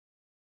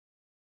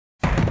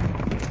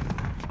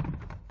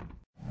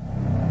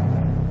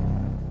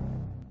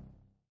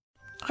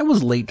I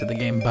was late to the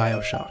game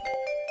BioShock.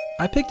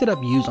 I picked it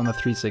up used on the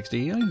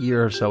 360 a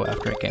year or so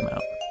after it came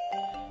out.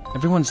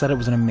 Everyone said it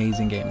was an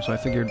amazing game, so I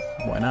figured,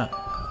 why not?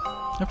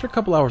 After a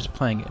couple hours of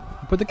playing it,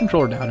 I put the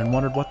controller down and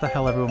wondered what the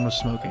hell everyone was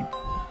smoking.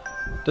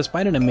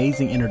 Despite an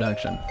amazing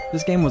introduction,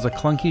 this game was a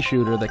clunky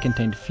shooter that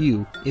contained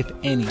few, if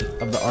any,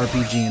 of the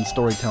RPG and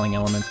storytelling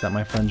elements that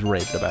my friends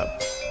raved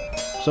about.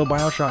 So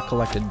BioShock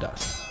collected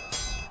dust.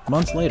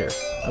 Months later,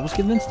 I was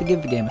convinced to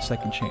give the game a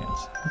second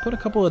chance, and put a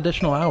couple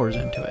additional hours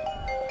into it.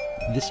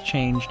 This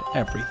changed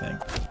everything.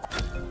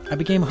 I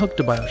became hooked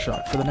to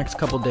BioShock for the next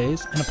couple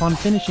days, and upon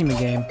finishing the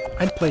game,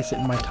 I'd place it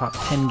in my top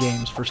 10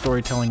 games for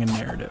storytelling and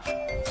narrative.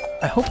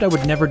 I hoped I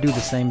would never do the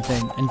same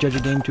thing and judge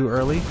a game too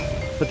early,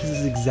 but this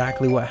is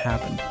exactly what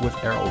happened with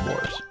Arel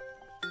Wars.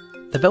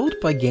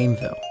 Developed by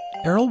Gamevil,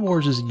 Arel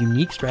Wars is a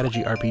unique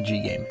strategy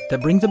RPG game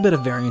that brings a bit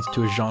of variance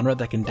to a genre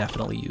that can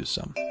definitely use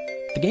some.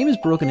 The game is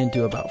broken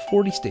into about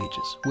 40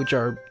 stages, which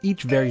are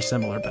each very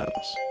similar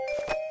battles.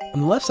 On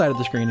the left side of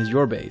the screen is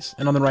your base,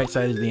 and on the right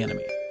side is the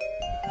enemy.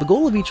 The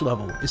goal of each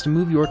level is to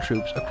move your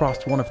troops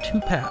across one of two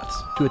paths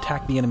to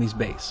attack the enemy's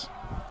base.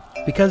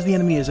 Because the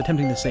enemy is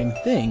attempting the same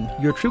thing,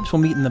 your troops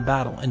will meet in the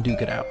battle and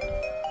duke it out.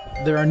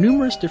 There are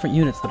numerous different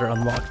units that are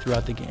unlocked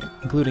throughout the game,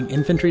 including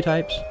infantry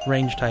types,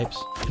 range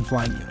types, and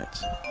flying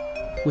units.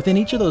 Within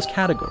each of those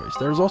categories,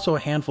 there is also a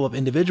handful of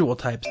individual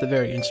types that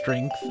vary in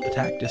strength,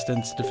 attack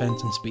distance,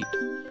 defense, and speed.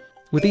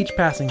 With each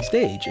passing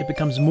stage, it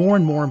becomes more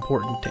and more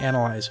important to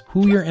analyze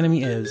who your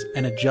enemy is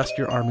and adjust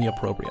your army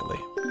appropriately.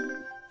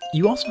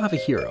 You also have a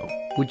hero,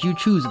 which you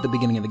choose at the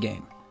beginning of the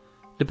game.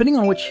 Depending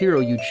on which hero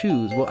you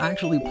choose will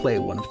actually play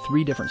one of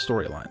 3 different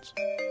storylines.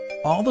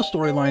 All the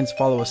storylines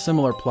follow a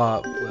similar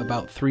plot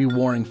about 3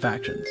 warring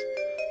factions,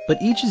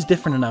 but each is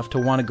different enough to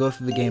want to go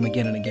through the game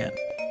again and again.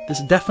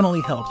 This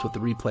definitely helps with the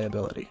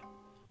replayability.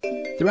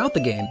 Throughout the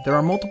game, there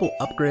are multiple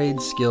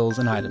upgrades, skills,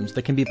 and items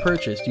that can be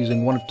purchased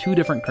using one of 2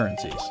 different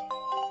currencies.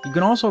 You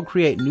can also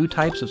create new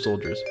types of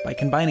soldiers by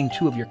combining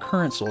 2 of your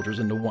current soldiers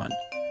into one.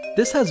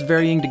 This has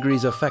varying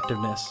degrees of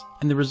effectiveness,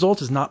 and the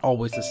result is not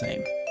always the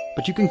same,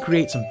 but you can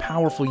create some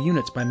powerful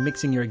units by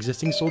mixing your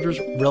existing soldiers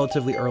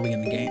relatively early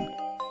in the game.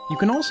 You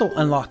can also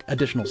unlock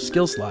additional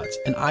skill slots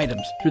and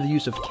items through the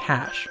use of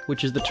cash,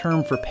 which is the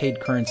term for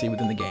paid currency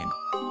within the game.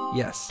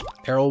 Yes,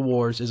 Arel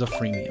Wars is a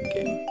freemium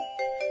game.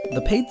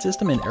 The paid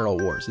system in Arel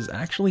Wars is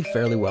actually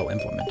fairly well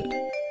implemented.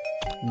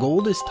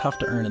 Gold is tough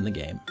to earn in the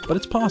game, but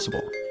it's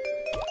possible.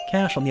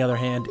 Cash, on the other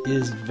hand,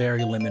 is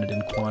very limited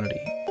in quantity.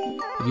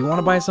 If you want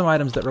to buy some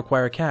items that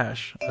require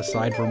cash,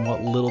 aside from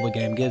what little the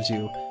game gives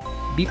you,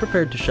 be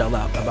prepared to shell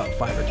out about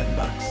 $5 or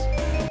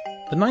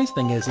 $10. The nice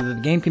thing is that the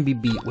game can be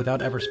beat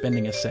without ever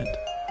spending a cent.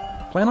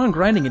 Plan on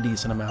grinding a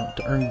decent amount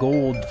to earn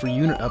gold for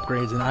unit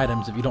upgrades and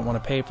items if you don't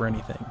want to pay for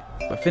anything,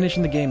 but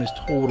finishing the game is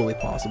totally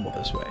possible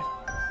this way.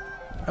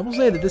 I will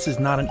say that this is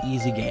not an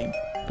easy game,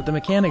 but the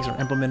mechanics are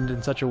implemented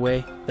in such a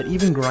way that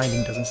even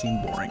grinding doesn't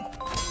seem boring.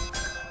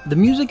 The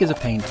music is a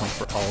pain point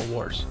for Arel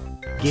Wars.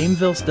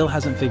 Gamevil still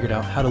hasn't figured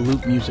out how to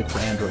loop music for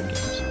Android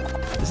games.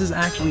 This is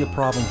actually a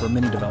problem for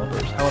many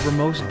developers, however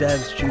most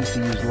devs choose to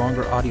use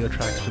longer audio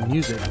tracks for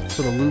music,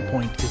 so the loop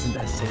point isn't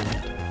as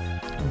salient.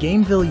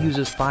 Gamevil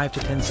uses 5 to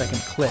 10 second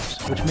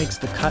clips, which makes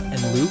the cut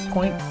and loop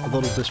point a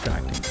little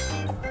distracting.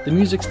 The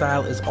music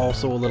style is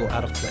also a little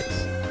out of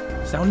place.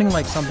 Sounding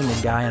like something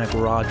a guy in a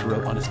garage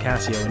wrote on his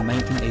Casio in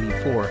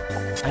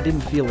 1984, I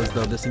didn't feel as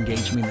though this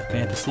engaged me in the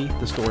fantasy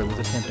the story was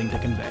attempting to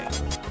convey.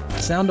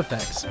 Sound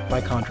effects, by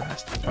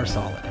contrast, are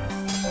solid.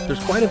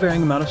 There's quite a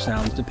varying amount of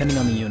sounds depending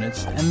on the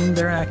units, and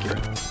they're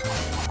accurate.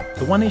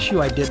 The one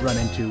issue I did run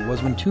into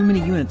was when too many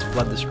units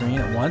flood the screen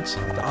at once,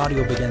 the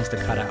audio begins to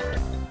cut out.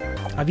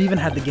 I've even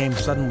had the game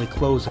suddenly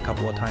close a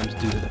couple of times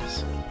due to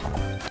this.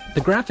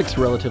 The graphics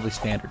are relatively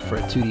standard for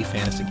a 2D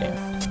fantasy game.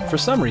 For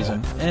some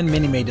reason, and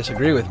many may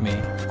disagree with me,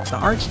 the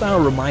art style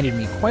reminded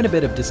me quite a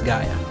bit of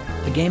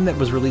Disgaea, a game that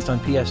was released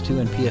on PS2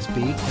 and PSP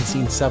and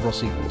seen several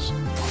sequels.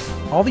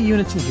 All the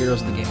units and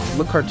heroes of the game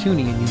look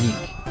cartoony and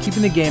unique,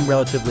 keeping the game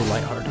relatively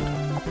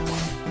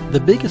lighthearted. The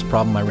biggest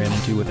problem I ran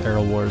into with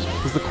Arel Wars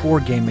was the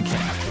core game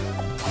mechanic.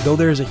 Though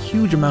there is a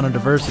huge amount of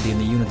diversity in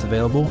the units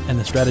available and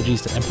the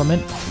strategies to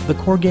implement, the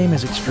core game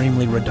is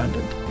extremely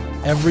redundant.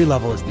 Every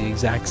level is the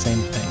exact same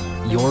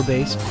thing, your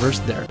base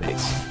versus their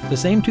base, the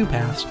same 2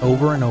 paths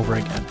over and over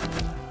again.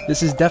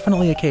 This is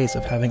definitely a case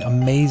of having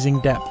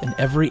amazing depth in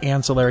every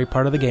ancillary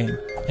part of the game,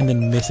 and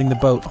then missing the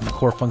boat on the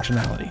core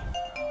functionality.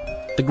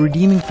 The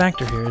redeeming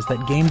factor here is that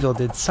Gamevil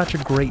did such a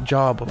great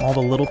job of all the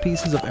little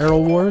pieces of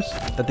Arel Wars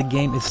that the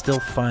game is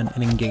still fun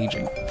and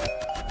engaging.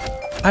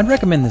 I'd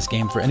recommend this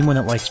game for anyone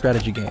that likes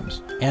strategy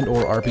games, and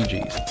or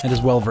RPGs, and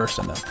is well versed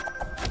in them.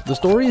 The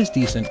story is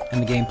decent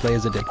and the gameplay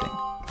is addicting.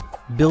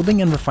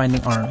 Building and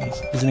refining armies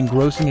is an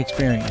engrossing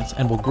experience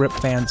and will grip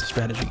fans of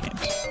strategy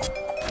games.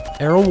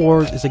 Arel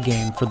Wars is a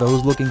game for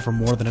those looking for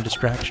more than a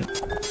distraction.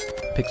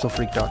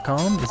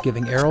 Pixelfreak.com is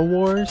giving Arel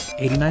Wars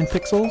 89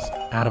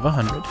 pixels out of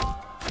 100.